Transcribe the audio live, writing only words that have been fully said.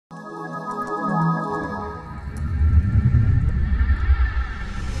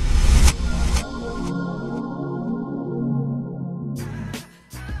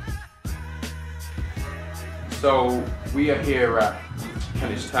So we are here at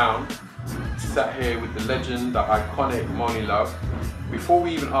Kentish Town, sat here with the legend, the iconic Monie Love. Before we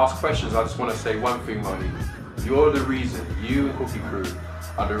even ask questions, I just want to say one thing, Monie. You're the reason, you and Cookie Crew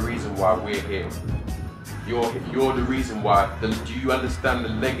are the reason why we're here. You're the reason why. Do you understand the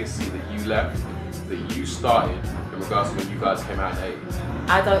legacy that you left, that you started in regards to when you guys came out in the 80s?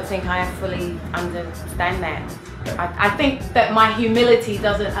 I don't think I fully understand that. I think that my humility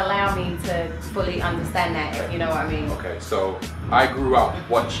doesn't allow me to fully understand that, if you know what I mean. Okay, so I grew up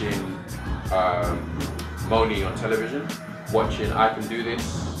watching Monie on television, watching I Can Do This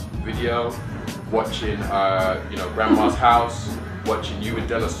video, watching Grandma's House, watching you with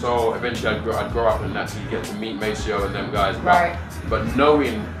De La Soul. Eventually I'd grow up and actually get to meet Maceo and them guys. Right. But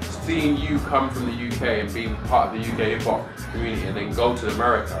seeing you come from the UK and being part of the UK hip hop community and then go to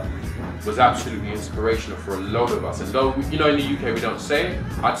America was absolutely inspirational for a load of us. And though, in the UK we don't say it,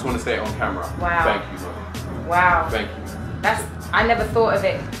 I just want to say it on camera. Wow. Thank you, Monie. Wow. Thank you. I never thought of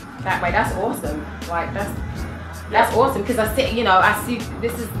it that way. That's awesome. Like, that's awesome, because I see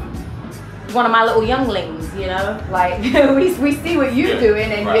this is one of my little younglings, like we see what you're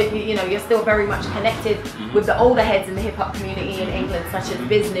doing, and right. you're still very much connected with the older heads in the hip hop community in England, such as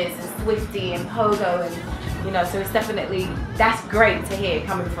Business and Swifty and Pogo, and so it's definitely, that's great to hear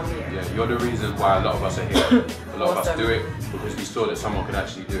coming from you. Yeah, you're the reason why a lot of us are here. A lot of us do it because we saw that someone could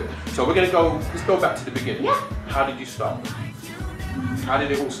actually do it. So we're let's go back to the beginning. Yeah. How did you start? How did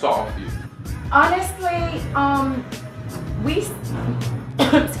it all start off for you? Honestly,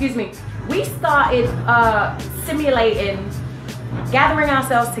 we started simulating, gathering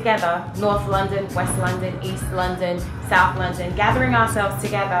ourselves together, North London, West London, East London, South London, gathering ourselves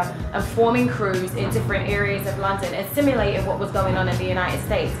together and forming crews in different areas of London and simulating what was going on in the United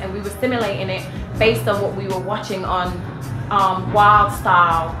States. And we were simulating it based on what we were watching on wild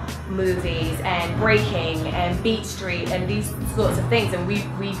style movies and breaking and Beat Street and these sorts of things. And we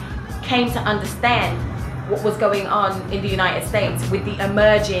came to understand what was going on in the United States with the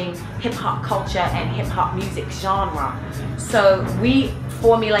emerging hip-hop culture and hip-hop music genre. So we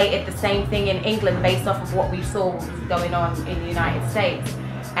formulated the same thing in England based off of what we saw was going on in the United States.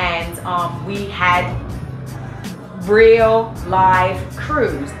 And we had real live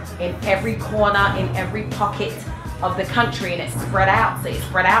crews in every corner, in every pocket of the country, and it's spread out. So it's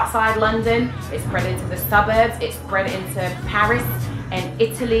spread outside London, it's spread into the suburbs, it's spread into Paris and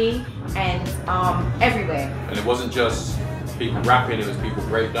Italy and everywhere. And it wasn't just people rapping, it was people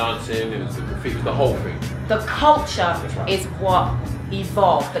breakdancing, it was the graffiti, it was the whole thing. The culture is what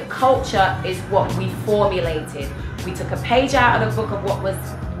evolved. The culture is what we formulated. We took a page out of the book of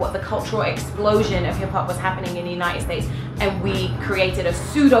what the cultural explosion of hip-hop was happening in the United States, and we created a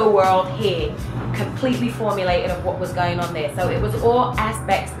pseudo world here, completely formulated of what was going on there. So it was all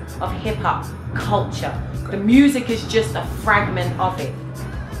aspects of hip-hop culture. The music is just a fragment of it.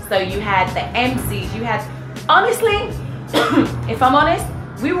 So you had the MCs, you had, honestly, if I'm honest,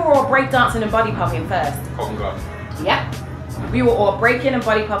 we were all breakdancing and body popping first. Cotton God. Yeah. We were all breaking and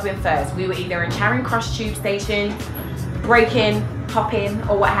body popping first. We were either in Charing Cross Tube Station, breaking, popping,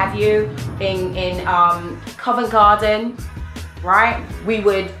 or what have you, in Covent Garden, right? We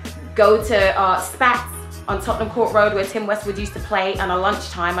would go to Spats on Tottenham Court Road, where Tim Westwood used to play on a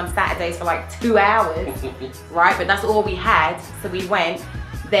lunchtime on Saturdays for like 2 hours, right? But that's all we had, so we went.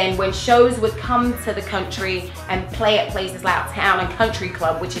 Then when shows would come to the country and play at places like Town and Country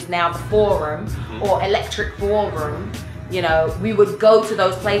Club, which is now the Forum, or Electric Ballroom, we would go to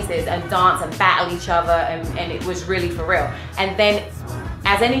those places and dance and battle each other, and it was really for real. And then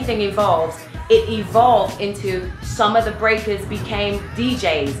as anything evolves, it evolved into some of the breakers became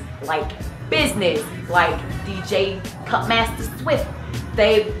DJs, like Business, like DJ Cutmaster Swift.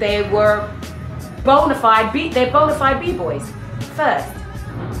 They were bona fide B-boys first.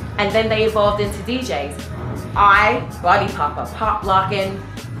 And then they evolved into DJs. Body Popper, pop locking,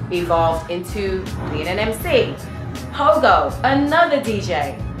 evolved into being an MC. Pogo, another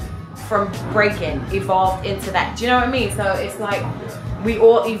DJ from breaking, evolved into that. Do you know what I mean? So it's like we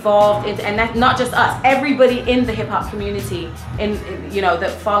all evolved into, and that's not just us. Everybody in the hip hop community,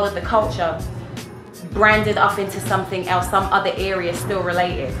 that followed the culture, branded off into something else, some other area still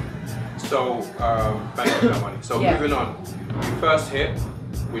related. So, thank you, Monie. So moving on, your first hit,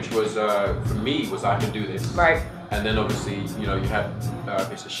 which was for me was I Can Do This. Right. And then obviously, you had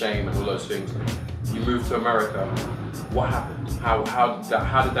It's a Shame and all those things. You moved to America. What happened?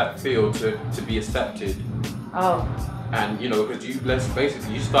 How did that feel to be accepted? Oh. And because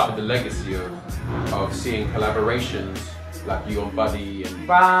you started the legacy of seeing collaborations like you on Buddy and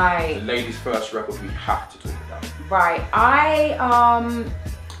the Ladies First record we have to talk about. Right.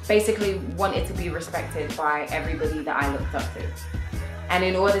 basically wanted to be respected by everybody that I looked up to. And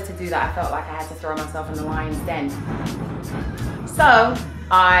in order to do that, I felt like I had to throw myself in the lion's den. So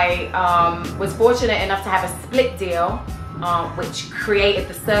I was fortunate enough to have a split deal, which created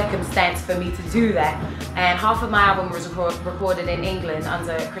the circumstance for me to do that. And half of my album was recorded in England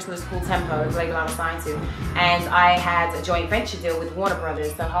under Chrysalis Cool Tempo, the label I was signed to. And I had a joint venture deal with Warner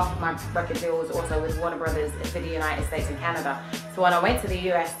Brothers. So half of my record deal was also with Warner Brothers for the United States and Canada. So when I went to the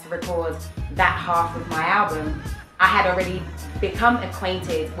US to record that half of my album, I had already become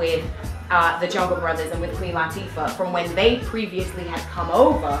acquainted with the Jungle Brothers and with Queen Latifah from when they previously had come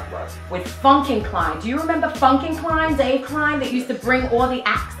over with Funkin' Klein. Do you remember Funkin' Klein, Dave Klein, that used to bring all the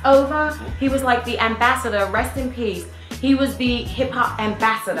acts over? He was like the ambassador, rest in peace. He was the hip hop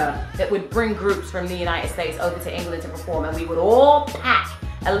ambassador that would bring groups from the United States over to England to perform, and we would all pack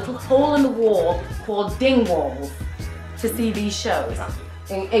a little hole in the wall called Dingwalls to see these shows.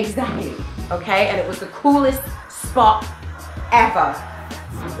 Exactly, okay? And it was the coolest spot ever.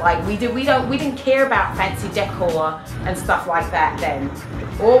 Like we didn't care about fancy decor and stuff like that then.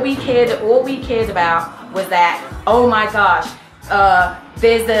 All we cared about was that, oh my gosh,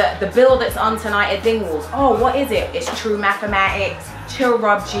 there's the bill that's on tonight at Dingwalls. Oh, what is it? It's True Mathematics, Chill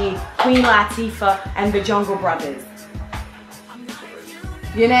Rob G, Queen Latifah, and the Jungle Brothers.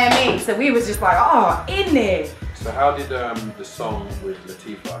 You know what I mean? So we was just like, oh, in there. So how did the song with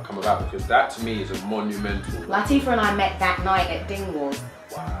Latifah come about? Because that to me is a monumental. Latifah and I met that night at Dingwalls.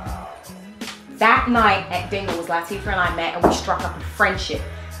 Wow. That night at Dingwalls, Latifah and I met and we struck up a friendship.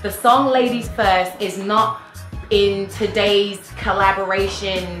 The song Ladies First is not in today's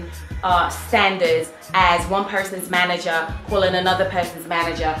collaboration standards as one person's manager calling another person's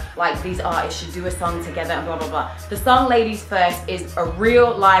manager like these artists should do a song together and blah blah blah. The song Ladies First is a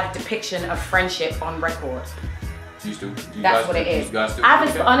real live depiction of friendship on record. That's what it is.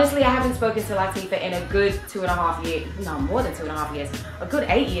 Honestly, I haven't spoken to Latifah in a good 2.5 years. No, more than 2.5 years. A good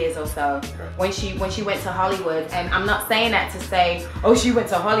 8 years or so. When she went to Hollywood, and I'm not saying that to say, oh, she went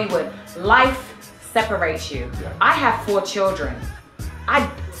to Hollywood. Life separates you. Yeah. I have 4 children.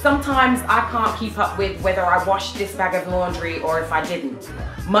 Sometimes I can't keep up with whether I washed this bag of laundry or if I didn't.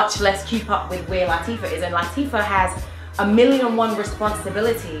 Much less keep up with where Latifah is. And Latifah has 1,000,001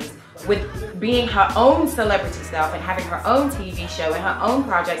 responsibilities with being her own celebrity self and having her own TV show and her own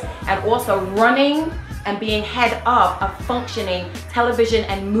projects, and also running and being head of a functioning television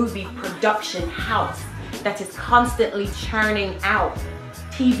and movie production house that is constantly churning out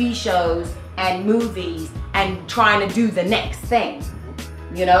TV shows and movies and trying to do the next thing.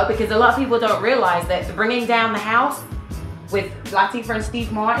 You know, because a lot of people don't realize that the bringing down the house with Latifah and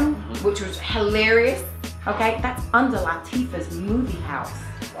Steve Martin, which was hilarious, okay, that's under Latifah's movie house.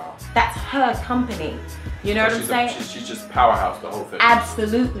 Wow. That's her company. You know what I'm saying? She's just powerhouse the whole thing.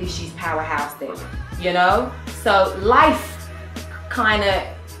 Absolutely, she's powerhoused it. You know? So life kind of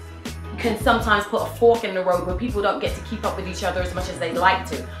can sometimes put a fork in the road where people don't get to keep up with each other as much as they'd like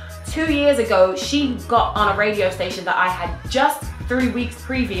to. 2 years ago, she got on a radio station that I had just 3 weeks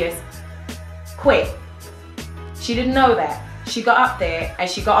previous quit. She didn't know that. She got up there and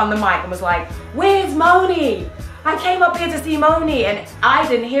she got on the mic and was like, "Where's Monie? I came up here to see Monie," and I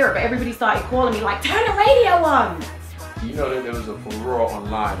didn't hear it, but everybody started calling me like, "Turn the radio on." Do you know that there was a furore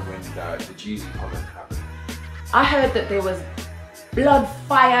online when the Jeezy comment happened? I heard that there was blood,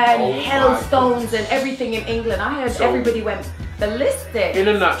 fire, and hailstones and everything in England. I heard everybody went ballistic. In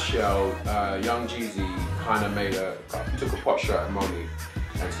a nutshell, young Jeezy kind of took a pot shot at Monie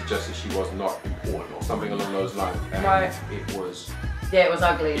and suggested she was not important or something along those lines. And it was... Yeah, it was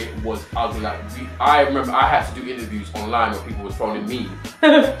ugly. It was ugly. Like, I remember I had to do interviews online where people were phoning me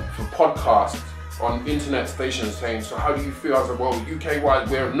for podcasts on internet stations saying, "So how do you feel?" I was like, "Well, UK-wise,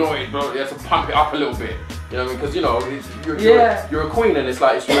 we're annoyed, but you have to pump it up a little bit." You know what I mean? Because, you know, you're a queen, and it's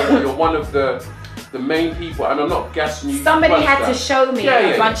like you're one of the main people, and I'm not guessing you. Somebody had to show me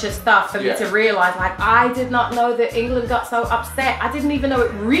a bunch of stuff for me to realise, like, I did not know that England got so upset. I didn't even know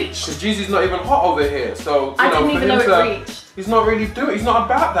it reached. Because Jeezy's not even hot over here, so I didn't even know it reached. He's not really he's not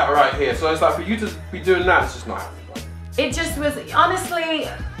about that right here. So it's like, for you to be doing that, it's just not happening. It just was, honestly,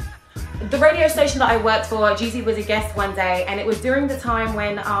 the radio station that I worked for, Jeezy was a guest one day, and it was during the time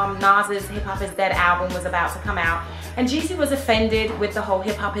when Nas's Hip Hop Is Dead album was about to come out, and Jeezy was offended with the whole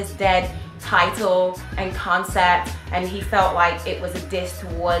Hip Hop Is Dead title and concept, and he felt like it was a diss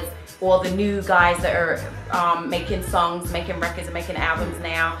towards all the new guys that are making songs, making records, and making albums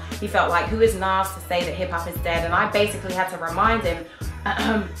now. He felt like, who is Nas to say that hip hop is dead? And I basically had to remind him,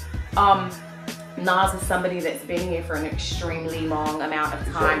 Nas is somebody that's been here for an extremely long amount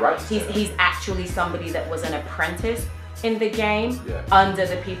of time. He's actually somebody that was an apprentice in the game under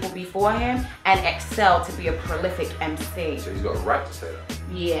the people before him and excelled to be a prolific MC. So he's got a right to say that.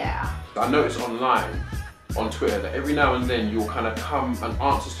 Yeah. I notice online, on Twitter, that every now and then you'll kind of come and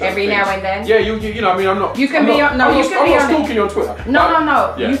answer certain Every things. now and then? Yeah, you know, I mean, I'm not. You can be honest. I'm not stalking you on Twitter.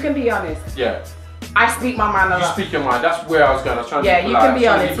 No. Yeah. You can be honest. Yeah. I speak my mind a lot. You speak your mind. That's where I was going. I was trying to. Yeah, you can be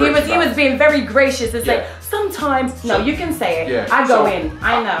honest. He was being very gracious and say sometimes. No, you can say it. Yeah. I go in.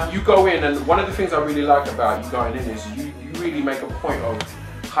 I know. You go in, and one of the things I really like about you going in is you really make a point of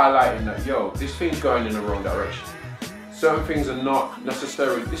highlighting that, yo, this thing's going in the wrong direction. Certain things are not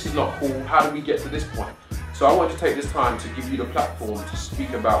necessarily. This is not cool. How did we get to this point? So I want to take this time to give you the platform to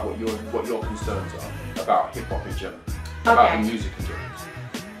speak about what your concerns are about hip hop in general, about the music in general.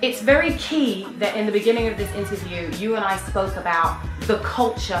 It's very key that in the beginning of this interview, you and I spoke about the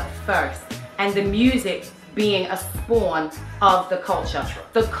culture first and the music being a spawn of the culture.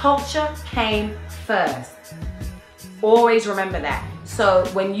 The culture came first. Always remember that. So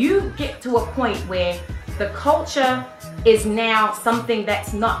when you get to a point where the culture is now something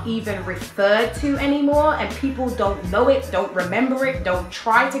that's not even referred to anymore and people don't know it, don't remember it, don't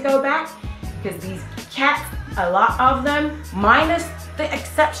try to go back, because these cats, a lot of them, minus the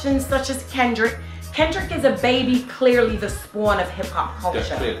exceptions such as Kendrick. Kendrick is a baby, clearly the spawn of hip hop culture.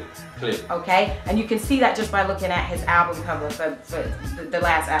 Yeah, clearly. Okay, and you can see that just by looking at his album cover for the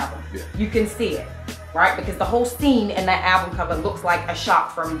last album. Yeah. You can see it, right? Because the whole scene in that album cover looks like a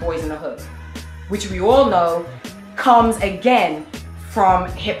shot from Boys in the Hood, which we all know comes again from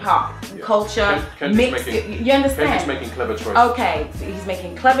hip hop culture mixed. You understand? Kendrick's making clever choices. Okay, so he's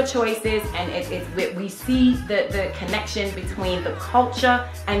making clever choices, and we see the connection between the culture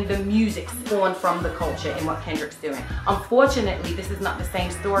and the music spawned from the culture in what Kendrick's doing. Unfortunately, this is not the same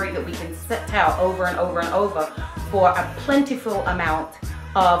story that we can tell over and over and over for a plentiful amount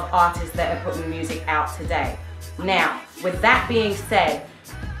of artists that are putting music out today. Now, with that being said,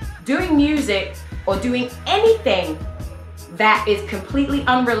 doing music or doing anything that is completely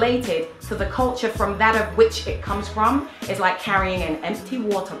unrelated to the culture from that of which it comes from is like carrying an empty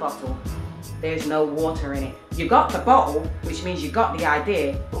water bottle. There's no water in it. You got the bottle, which means you got the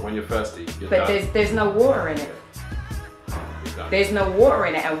idea. But when you're thirsty, you're but done. there's no water in it. There's no water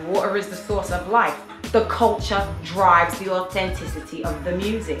in it, and water is the source of life. The culture drives the authenticity of the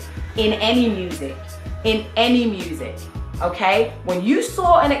music. In any music. In any music. Okay? When you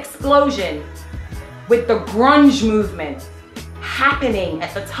saw an explosion with the grunge movement happening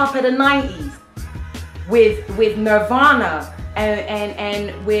at the top of the 90s with Nirvana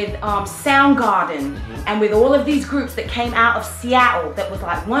and with Soundgarden and with all of these groups that came out of Seattle, that was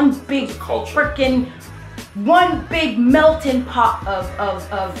like one big one big melting pot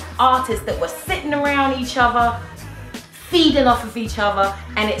of artists that were sitting around each other, feeding off of each other,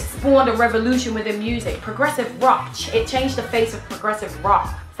 and it spawned a revolution within music. Progressive rock, it changed the face of progressive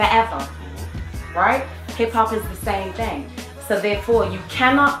rock forever, right? Hip hop is the same thing. So therefore, you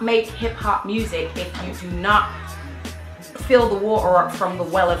cannot make hip hop music if you do not fill the water up from the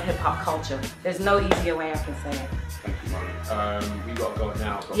well of hip hop culture. There's no easier way I can say it. Thank you, Monie. We got to go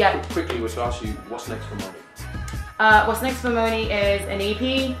now. But yeah. Quickly, we'll ask you, what's next for Monie? What's next for Monie is an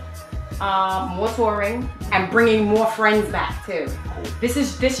EP, more touring, and bringing more friends back too. Cool.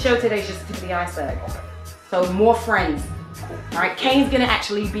 This show today is just the tip of the iceberg. Okay. So more friends. Cool. All right, Kane's gonna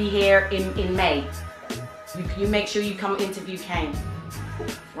actually be here in May. You make sure you come interview Kane,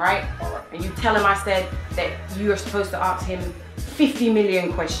 right? All right? And you tell him I said that you are supposed to ask him 50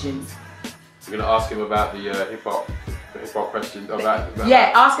 million questions. You're gonna ask him about the hip hop questions about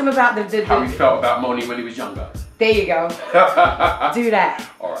yeah, ask him about how he felt about Monie when he was younger. There you go. Do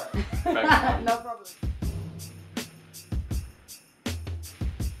that. All right. Thanks. No problem.